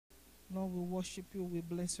Lord, we worship you. We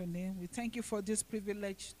bless your name. We thank you for this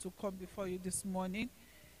privilege to come before you this morning.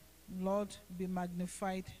 Lord, be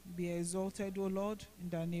magnified, be exalted, O Lord, in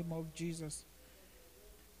the name of Jesus.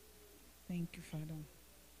 Thank you, Father.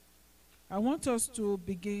 I want us to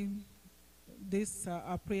begin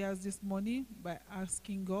our prayers this morning by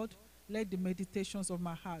asking God, let the meditations of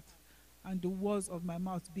my heart and the words of my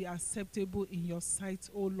mouth be acceptable in your sight,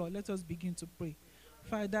 O Lord. Let us begin to pray.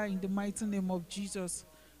 Father, in the mighty name of Jesus,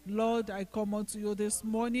 Lord, I come unto you this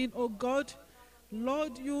morning, O God.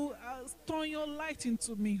 Lord, you turn your light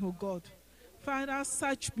into me, O God. Father,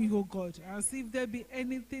 search me, O God, and see if there be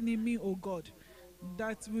anything in me, O God,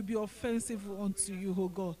 that will be offensive unto you, O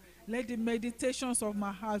God. Let the meditations of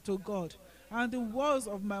my heart, O God, and the words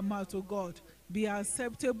of my mouth, O God, be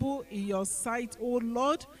acceptable in your sight, O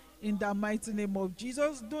Lord, in the mighty name of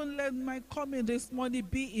Jesus. Don't let my coming this morning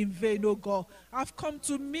be in vain, O God. I've come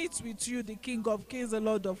to meet with you, the King of Kings, the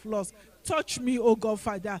Lord of Lords. Touch me, O God,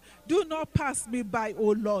 Father. Do not pass me by,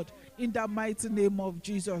 O Lord, in the mighty name of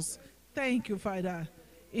Jesus. Thank you, Father.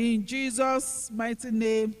 In Jesus' mighty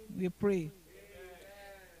name we pray.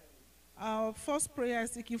 Our first prayer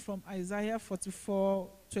is taken from Isaiah 44,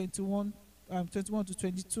 21 to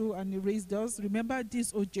 22, and it reads thus: Remember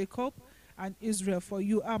this, O Jacob and Israel, for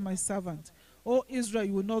you are my servant. O Israel,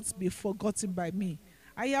 you will not be forgotten by me.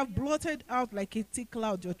 I have blotted out like a thick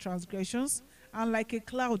cloud your transgressions, and like a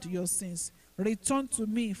cloud your sins. Return to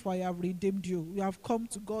me, for I have redeemed you. We have come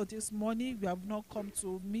to God this morning. We have not come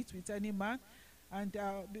to meet with any man. And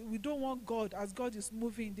we don't want God, as God is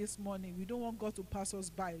moving this morning, we don't want God to pass us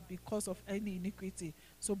by because of any iniquity.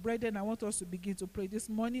 So, brethren, I want us to begin to pray this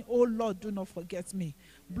morning. Oh Lord, do not forget me.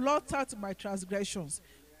 Blot out my transgressions,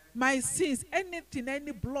 my sins, anything,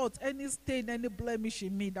 any blood, any stain, any blemish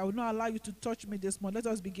in me that will not allow you to touch me this morning.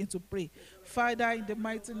 Let us begin to pray. Father, in the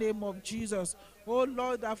mighty name of Jesus, oh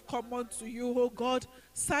Lord, I've come unto you, oh God.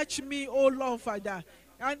 Search me, oh Lord, Father.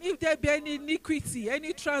 And if there be any iniquity,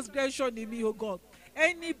 any transgression in me, oh God,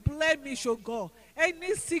 any blemish, oh God,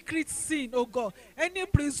 any secret sin, oh God, any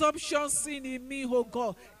presumption sin in me, oh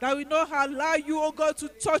God, that will not allow you, oh God, to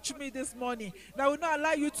touch me this morning, that will not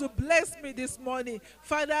allow you to bless me this morning.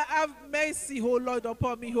 Father, have mercy, oh Lord,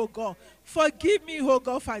 upon me, oh God. Forgive me, oh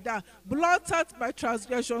God, Father. Blot out my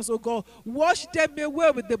transgressions, oh God. Wash them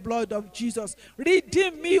away with the blood of Jesus.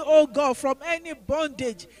 Redeem me, oh God, from any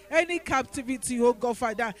bondage, any captivity, oh God,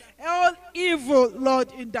 Father. All evil,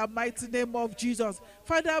 Lord, in the mighty name of Jesus.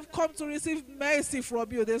 Father, I've come to receive mercy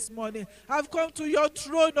from you this morning. I've come to your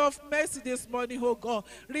throne of mercy this morning, oh God.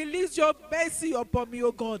 Release your mercy upon me,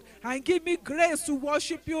 oh God, and give me grace to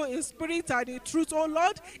worship you in spirit and in truth, oh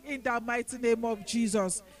Lord, in the mighty name of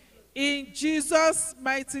Jesus. In Jesus'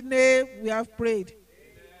 mighty name we have prayed.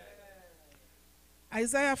 Amen.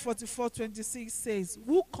 Isaiah 44:26 says,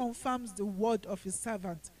 Who confirms the word of his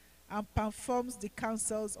servant and performs the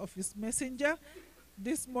counsels of his messenger?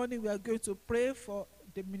 This morning we are going to pray for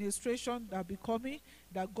the ministration that will be coming,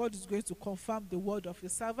 that God is going to confirm the word of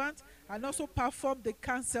his servant and also perform the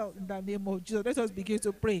counsel in the name of Jesus. Let us begin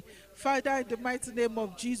to pray. Father, in the mighty name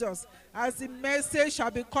of Jesus, as the message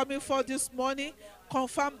shall be coming for this morning,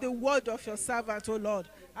 confirm the word of your servant, O Lord,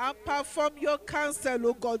 and perform your counsel,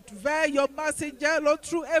 O God, via your messenger, Lord,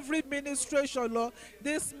 through every ministration, Lord,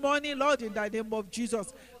 this morning, Lord, in the name of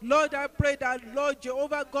Jesus. Lord, I pray that, Lord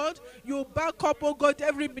Jehovah God, you back up, O God,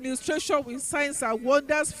 every ministration with signs and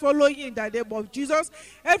wonders following in the name of Jesus.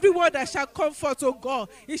 Everyone that shall come forth, O God,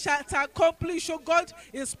 it shall accomplish, O God,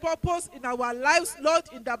 its purpose in our lives, Lord,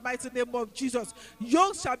 in the mighty name of Jesus.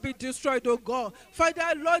 Yokes shall be destroyed, O God.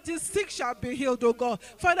 Father, Lord, the sick shall be healed, O God.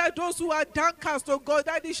 Father, those who are downcast, O God,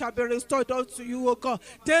 that it shall be restored unto you, O God.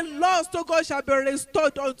 The lost, O God, shall be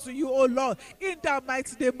restored unto you, O Lord, in the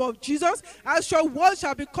mighty name of Jesus. As your word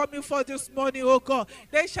shall be coming for this morning, O God,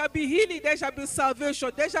 there shall be healing, there shall be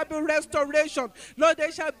salvation, there shall be restoration, Lord,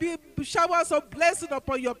 there shall be showers of blessing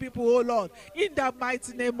upon your people, O Lord, in the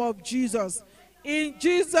mighty name of Jesus. In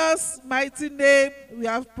Jesus' mighty name we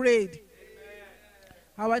have prayed.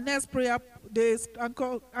 Our next prayer,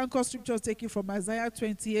 the anchor scripture is taken from Isaiah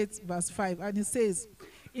 28 verse 5, and it says,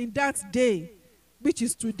 In that day, which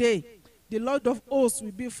is today, the Lord of hosts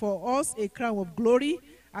will be for us a crown of glory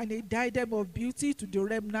and a diadem of beauty to the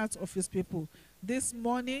remnant of his people. This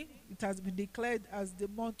morning, it has been declared as the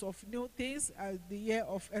month of new things, as the year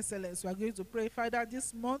of excellence. We are going to pray, Father,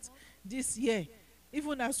 this month, this year,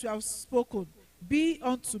 even as you have spoken, be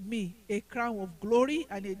unto me a crown of glory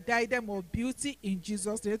and a diadem of beauty in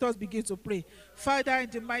Jesus' name. Let us begin to pray. Father, in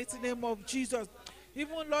the mighty name of Jesus,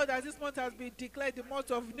 Even, Lord, as this month has been declared the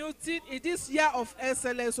month of new thing, in this year of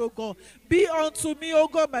excellence, oh God, be unto me, oh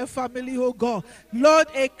God, my family, oh God. Lord,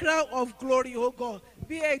 a crown of glory, oh God.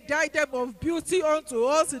 Be a diadem of beauty unto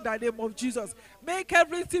us in the name of Jesus. Make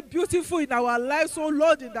everything beautiful in our lives, oh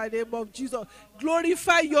Lord, in the name of Jesus.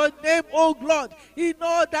 Glorify your name, oh Lord, in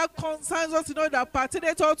all that concerns us, in all that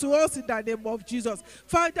pertains unto us, in the name of Jesus.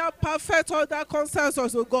 Father, perfect all that concerns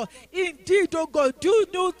us, oh God. Indeed, oh God, do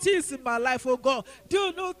new things in my life, oh God.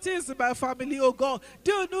 Do new things in my family, oh God.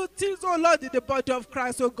 Do new things, oh Lord, in the body of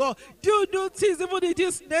Christ, oh God. Do new things even in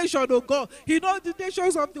this nation, oh God. In all the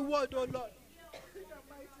nations of the world, oh Lord. In the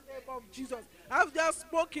mighty name of Jesus. I've just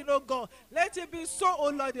spoken, oh God. Let it be so, oh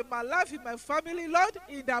Lord, in my life, in my family, Lord,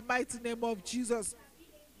 in the mighty name of Jesus.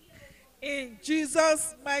 In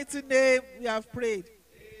Jesus' mighty name, we have prayed.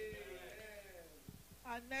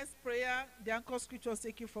 Our next prayer, the anchor scripture is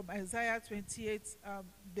taken from Isaiah 28,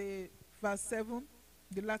 the verse 7,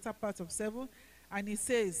 the latter part of 7, and it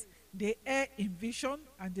says, they err in vision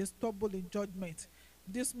and they stumble in judgment.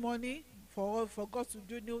 This morning, for God to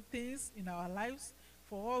do new things in our lives,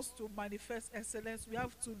 for us to manifest excellence, we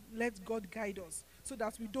have to let God guide us so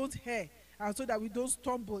that we don't err and so that we don't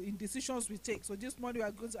stumble in decisions we take. So this morning we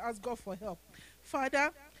are going to ask God for help.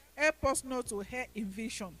 Father, help us not to err in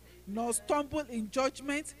vision, nor stumble in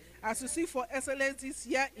judgment, as you see for excellence this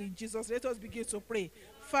year in Jesus. Let us begin to pray.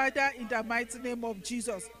 Father, in the mighty name of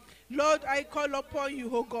Jesus, Lord, I call upon you,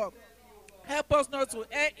 oh God. Help us not to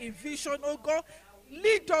err in vision, oh God.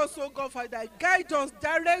 Lead us, oh God, Father. Guide us,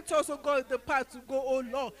 direct us, oh God, the path to go, oh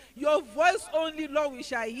Lord. Your voice only, Lord, we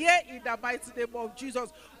shall hear in the mighty name of Jesus.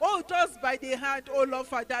 Hold us by the hand, oh Lord,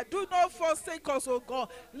 Father. Do not forsake us, oh God.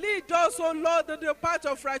 Lead us, oh Lord, in the path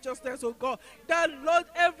of righteousness, oh God. That, Lord,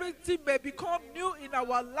 everything may become new in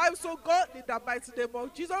our lives, oh God, in the mighty name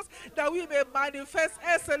of Jesus. That we may manifest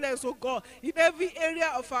excellence, oh God, in every area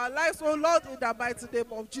of our lives, oh Lord, in the mighty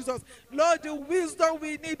name of Jesus. Lord, the wisdom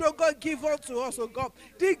we need, oh God, give unto us, oh God.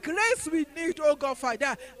 The grace we need, oh God,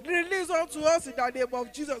 Father, release unto us in the name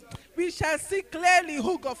of Jesus. We shall see clearly,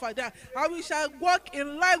 oh God, Father, and we shall walk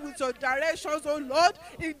in line with your directions, oh Lord,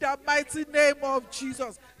 in the mighty name of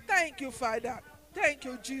Jesus. Thank you, Father. Thank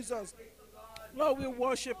you, Jesus. Lord, we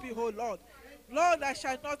worship you, oh Lord. Lord, I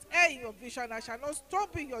shall not err in your vision. I shall not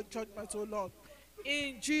stumble in your judgment, oh Lord.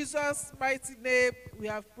 In Jesus' mighty name, we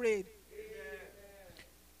have prayed.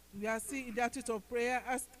 We are seeing in the attitude of prayer,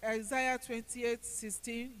 as Isaiah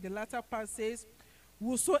 28:16, the latter part says,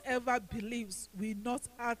 whosoever believes will not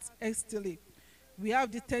act hastily. We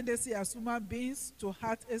have the tendency as human beings to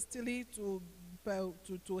act hastily, to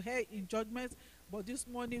err in judgment. But this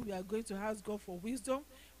morning we are going to ask God for wisdom.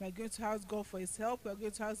 We are going to ask God for his help. We are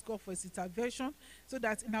going to ask God for his intervention, so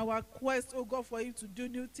that in our quest, oh God, for him to do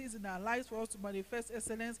new things in our lives, for us to manifest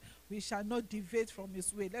excellence, we shall not deviate from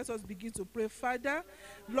his way. Let us begin to pray. Father,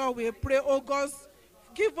 Lord, we pray, oh God,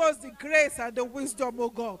 give us the grace and the wisdom, oh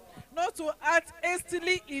God, not to act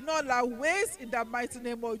hastily in all our ways, in the mighty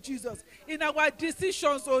name of Jesus. In our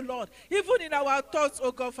decisions, oh Lord, even in our thoughts,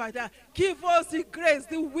 oh God, Father, give us the grace,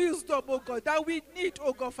 the wisdom, oh God, that we need,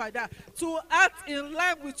 oh God, Father, to act in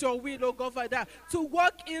line with your will, oh God, Father, to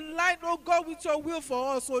walk in line, oh God, with your will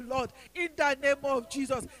for us, oh Lord, in the name of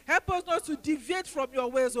Jesus. Help us not to deviate from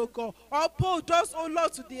your ways, oh God. Uphold us, oh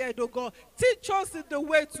Lord, to the end, oh God. Teach us in the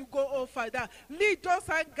way to go, oh Father. Lead us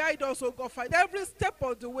and guide us, oh God, Father, every step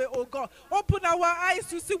of the way, oh God. Open our eyes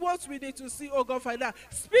to see what we need to see, oh God, Father.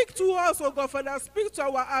 Speak to us, oh God, Father. Speak to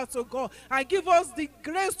our hearts, oh God, and give us the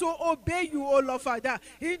grace to obey you, oh Lord, Father,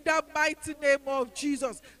 in the mighty name of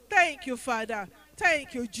Jesus. Thank you, Father.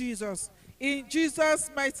 Thank you, Jesus. In Jesus'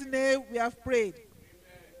 mighty name, we have prayed.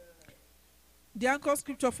 The anchor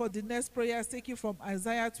scripture for the next prayer is taken from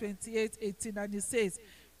Isaiah 28:18, and it says,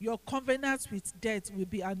 your covenants with death will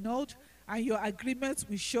be annulled, and your agreements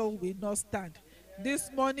with Sheol will not stand. This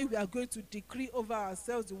morning we are going to decree over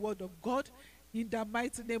ourselves the word of God in the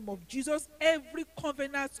mighty name of Jesus. Every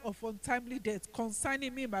covenant of untimely death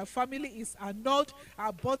concerning me, my family, is annulled,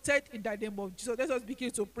 aborted in the name of Jesus. Let us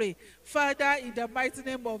begin to pray. Father, in the mighty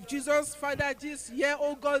name of Jesus, Father, this year,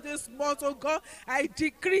 oh God, this month, oh God, I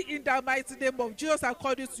decree in the mighty name of Jesus,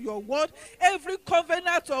 according to your word, every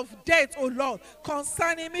covenant of death, oh Lord,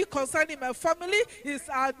 concerning me, concerning my family, is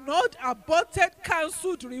annulled, aborted,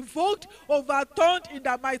 cancelled, revoked, overturned in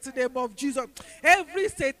the mighty name of Jesus. Every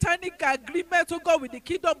satanic agreement agreement, oh God, with the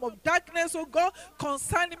kingdom of darkness, oh God,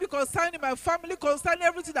 concerning me, concerning my family, concerning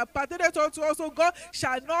everything that pertains unto us, oh God,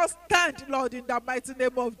 shall not stand, Lord, in the mighty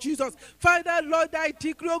name of Jesus. Father, Lord, I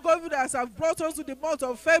decree, oh God, that as I've brought us to the month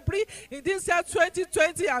of February, in this year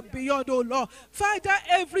 2020 and beyond, oh Lord, Father,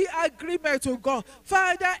 every agreement, oh God,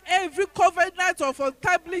 Father, every covenant of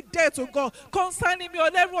untimely death, oh God, concerning me or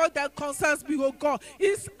everyone that concerns me, oh God,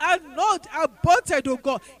 is not aborted, oh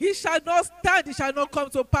God. It shall not stand, it shall not come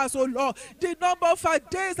to pass, oh Lord. The number of our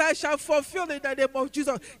days I shall fulfill in the name of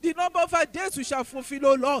Jesus. The number of our days we shall fulfill,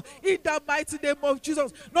 oh Lord, in the mighty name of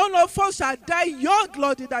Jesus. None of us shall die young,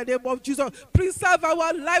 Lord, in the name of Jesus. Preserve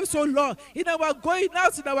our lives, oh Lord, in our going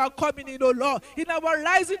out, in our coming in, oh Lord, in our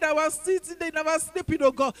rising, in our sitting, in our sleeping,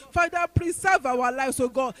 oh God. Father, preserve our lives, oh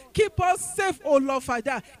God. Keep us safe, oh Lord,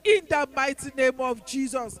 Father, in the mighty name of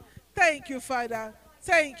Jesus. Thank you, Father.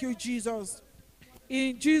 Thank you, Jesus.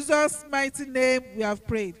 In Jesus' mighty name we have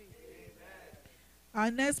prayed. Our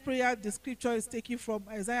next prayer, the scripture is taken from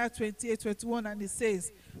Isaiah 28:21, and it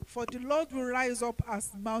says, "For the Lord will rise up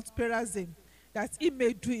as Mount Perazim, that he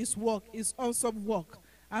may do his work, his awesome work,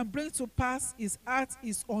 and bring to pass his art,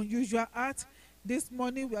 his unusual art." This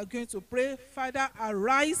morning we are going to pray, Father,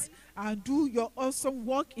 arise and do your awesome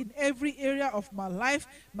work in every area of my life,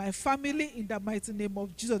 my family, in the mighty name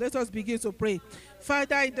of Jesus. Let us begin to pray.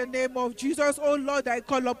 Father, in the name of Jesus, oh Lord, I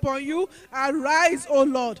call upon you. Arise, oh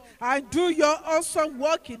Lord, and do your awesome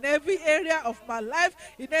work in every area of my life,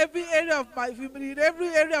 in every area of my family, in every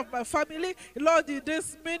area of my family, Lord, in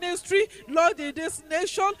this ministry, Lord, in this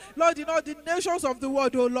nation, Lord, in all the nations of the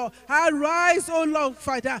world, oh Lord. Arise, oh Lord,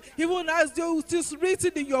 Father, even as it is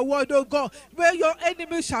written in your word, oh God, where your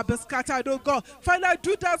enemies shall be scattered, oh God. Father,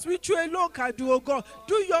 do that which you alone can do, oh God.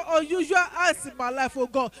 Do your unusual acts in my life, oh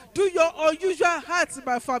God. Do your unusual acts in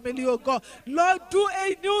my family, oh God. Lord, do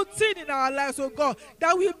a new thing in our lives, oh God,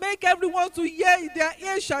 that we make everyone to hear in their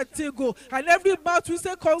ears shall tingle, and every mouth will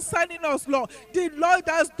say concerning us, Lord, the Lord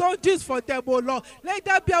has done this for them, oh Lord. Let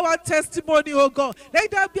that be our testimony, oh God.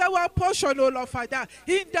 Let that be our portion, oh Lord, Father.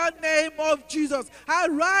 In the name of Jesus,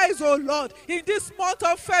 arise, oh Lord, in this month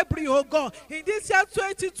of February, oh God, in this year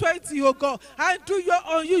 2020, oh God, and do your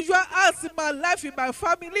unusual acts in my life, in my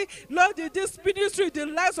family, Lord, in this ministry, in the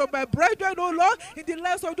lives of my brethren, oh Lord, in the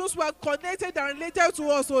lives of those who are connected and related to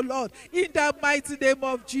us, oh Lord, in the mighty name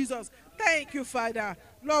of Jesus. Thank you, Father.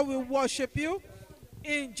 Lord, we worship you.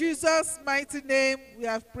 In Jesus' mighty name, we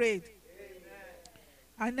have prayed. Amen.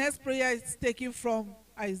 Our next prayer is taken from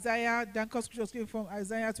Isaiah, Danko scripture taken from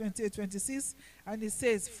Isaiah 28:26, and it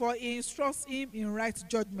says, "For he instructs him in right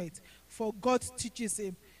judgment, for God teaches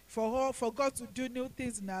him." For God to do new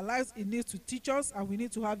things in our lives, he needs to teach us, and we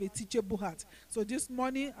need to have a teachable heart. So this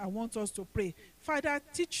morning, I want us to pray. Father,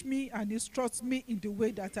 teach me and instruct me in the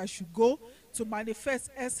way that I should go to manifest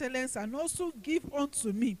excellence, and also give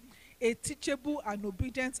unto me a teachable and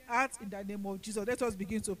obedient heart in the name of Jesus. Let us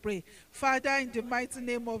begin to pray. Father, in the mighty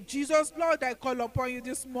name of Jesus, Lord, I call upon you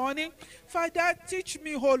this morning. Father, teach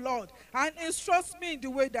me, oh Lord, and instruct me in the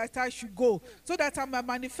way that I should go, so that I may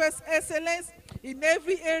manifest excellence in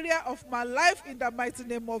every area of my life in the mighty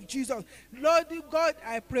name of Jesus. Lord God,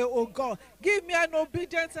 I pray, oh God, give me an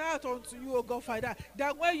obedient heart unto you, oh God, Father,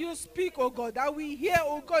 that when you speak, oh God, that we hear,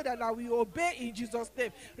 oh God, and that we obey in Jesus'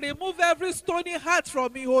 name. Remove every stony heart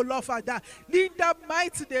from me, oh Lord, Father, in the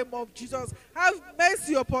mighty name of Jesus. Have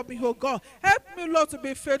mercy upon me, oh God. Help me, Lord, to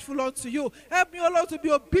be faithful unto you. Help me, oh Lord, to be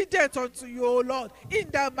obedient unto you, oh Lord, in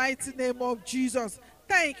the mighty name of Jesus.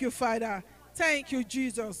 Thank you, Father. Thank you,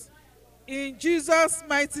 Jesus. In Jesus'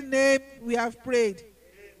 mighty name, we have prayed.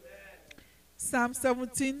 Amen. Psalm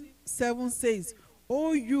 17:7 says,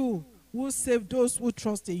 "O you who save those who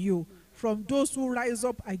trust in you from those who rise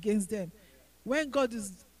up against them." When God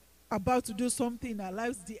is about to do something in our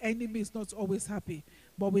lives, the enemy is not always happy.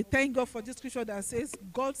 But we thank God for this scripture that says,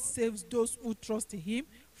 God saves those who trust in him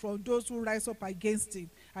from those who rise up against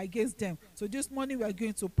them. So this morning we are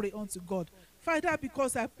going to pray unto God. Father,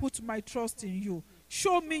 because I put my trust in you,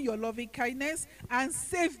 show me your loving kindness and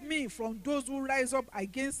save me from those who rise up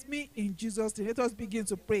against me in Jesus' name. Let us begin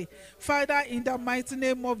to pray. Father, in the mighty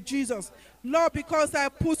name of Jesus, Lord, because I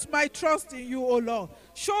put my trust in you, O Lord,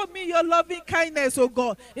 show me your loving kindness, O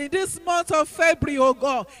God, in this month of February, O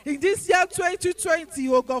God, in this year 2020,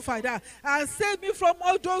 O God, Father, and save me from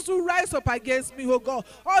all those who rise up against me, O God,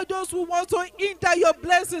 all those who want to hinder your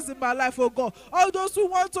blessings in my life, O God, all those who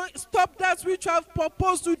want to stop that which I have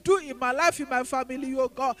proposed to do in my life, in my family, O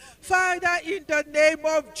God. Father, in the name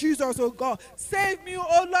of Jesus, O God, save me,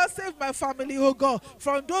 O Lord, save my family, O God,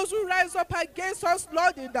 from those who rise up against us,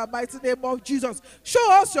 Lord, in the mighty name of of Jesus.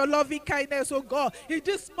 Show us your loving kindness, oh God, in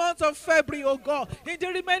this month of February, oh God, in the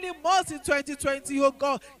remaining months in 2020, oh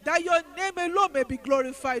God, that your name alone may be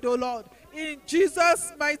glorified, oh Lord. In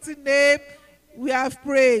Jesus' mighty name, we have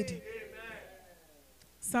prayed.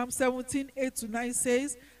 Psalm 17, 8-9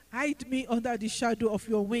 says, hide me under the shadow of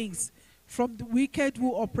your wings, from the wicked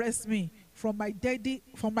who oppress me, from my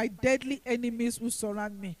deadly enemies who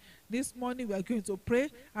surround me. This morning we are going to pray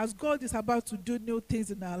as God is about to do new things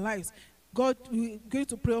in our lives. God, we're going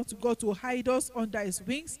to pray unto God to hide us under his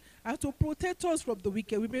wings and to protect us from the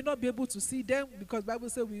wicked. We may not be able to see them because the Bible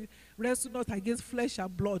says we wrestle not against flesh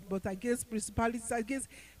and blood, but against principalities, against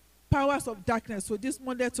powers of darkness. So this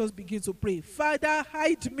morning let us begin to pray. Father,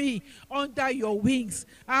 hide me under your wings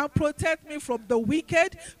and protect me from the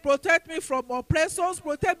wicked, protect me from oppressors,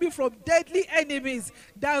 protect me from deadly enemies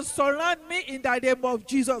that surround me in the name of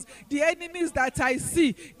Jesus. The enemies that I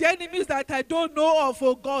see, the enemies that I don't know of,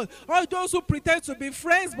 oh God, all those who pretend to be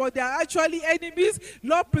friends but they are actually enemies,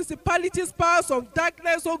 Lord, principalities, powers of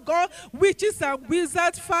darkness, oh God, witches and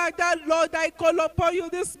wizards, Father, Lord, I call upon you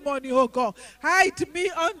this morning, oh God. Hide me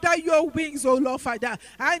under your wings, oh Lord, Father,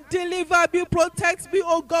 and deliver me, protect me,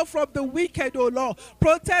 oh God, from the wicked, oh Lord.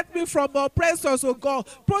 Protect me from oppressors, oh God.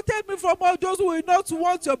 Protect me from all those who will not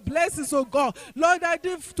want your blessings, oh God. Lord, I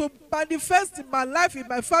need to manifest in my life, in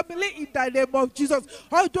my family, in the name of Jesus.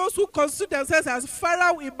 All those who consider themselves as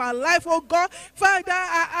Pharaoh in my life, oh God, Father,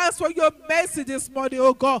 I ask for your mercy this morning,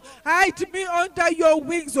 oh God. Hide me under your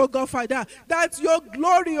wings, oh God, Father, that your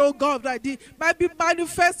glory, oh God, that it might be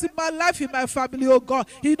manifest in my life, in my family, oh God,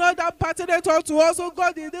 in that pertinent unto us, oh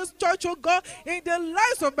God, in this church, oh God, in the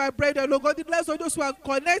lives of my brethren, oh God, in the lives of those who are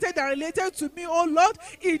connected and related to me, oh Lord,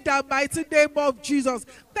 in the mighty name of Jesus.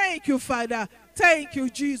 Thank you, Father. Thank you,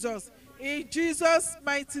 Jesus. In Jesus'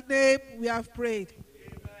 mighty name, we have prayed.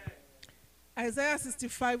 Amen. Isaiah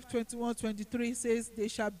 65, 21-23 says, they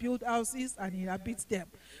shall build houses and inhabit them.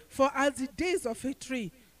 For as the days of a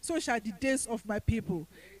tree, so shall the days of my people.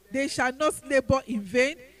 They shall not labor in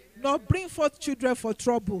vain, nor bring forth children for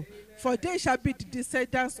trouble. For they shall be the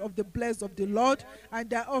descendants of the blessed of the Lord, and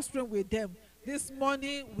their offspring with them. This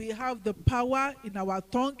morning we have the power in our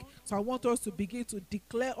tongue, so I want us to begin to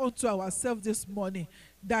declare unto ourselves this morning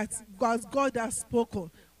that as God has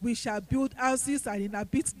spoken, we shall build houses and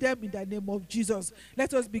inhabit them in the name of Jesus.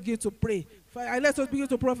 Let us begin to pray. Let us begin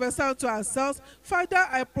to prophesy unto ourselves. Father,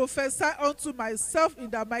 I prophesy unto myself in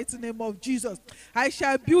the mighty name of Jesus. I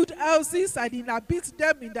shall build houses and inhabit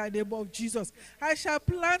them in the name of Jesus. I shall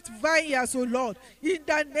plant vineyards, O Lord, in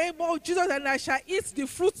the name of Jesus, and I shall eat the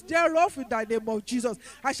fruit thereof in the name of Jesus.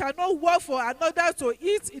 I shall not work for another to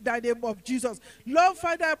eat in the name of Jesus. Lord,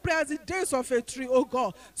 Father, I pray as the days of a tree, O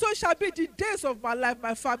God, so shall be the days of my life,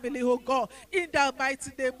 my family, O God, in the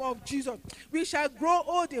mighty name of Jesus. We shall grow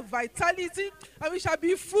old in vitality, and we shall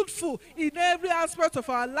be fruitful in every aspect of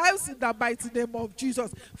our lives in the mighty name of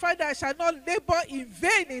Jesus. Father, I shall not labor in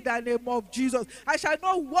vain in the name of Jesus. I shall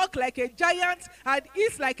not walk like a giant and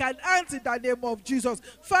eat like an ant in the name of Jesus.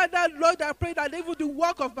 Father, Lord, I pray that even the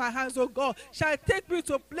work of my hands, oh God, shall take me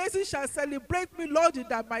to places, shall celebrate me, Lord, in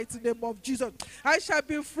the mighty name of Jesus. I shall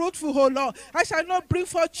be fruitful, oh Lord. I shall not bring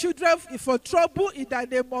forth children for trouble in the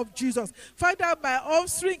name of Jesus. Father, my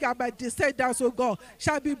offspring and my descendants, oh God,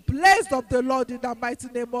 shall be blessed of the Lord in the mighty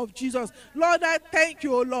name of Jesus. Lord, I thank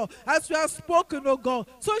you, O Lord, as we have spoken, O God,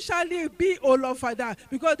 so shall it be, O Lord, Father,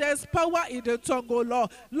 because there is power in the tongue, O Lord.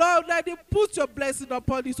 Lord, let it put your blessing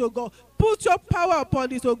upon it, O God. Put your power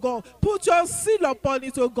upon it, O God. Put your seal upon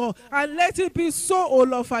it, O God, and let it be so, O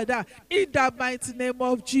Lord, Father, in the mighty name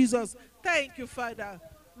of Jesus. Thank you, Father.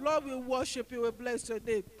 Lord, we worship you, we bless your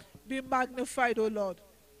name. Be magnified, O Lord.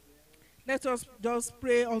 Let us just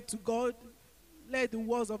pray unto God. Let the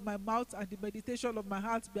words of my mouth and the meditation of my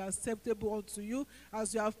heart be acceptable unto you,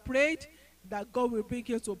 as you have prayed, that God will bring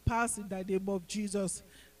it to pass in the name of Jesus.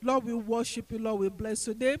 Lord, we worship you. Lord, we bless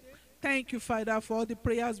your name. Thank you, Father, for all the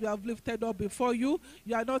prayers we have lifted up before you.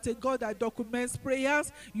 You are not a God that documents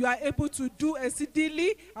prayers. You are able to do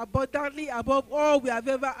exceedingly, abundantly, above all we have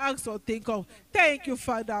ever asked or think of. Thank you,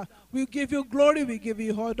 Father. We give you glory. We give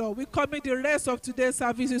you honor. We commit the rest of today's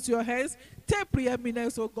service into your hands. Take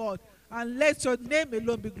preeminence, O God, and let your name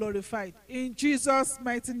alone be glorified. In Jesus'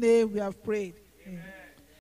 mighty name we have prayed. Amen.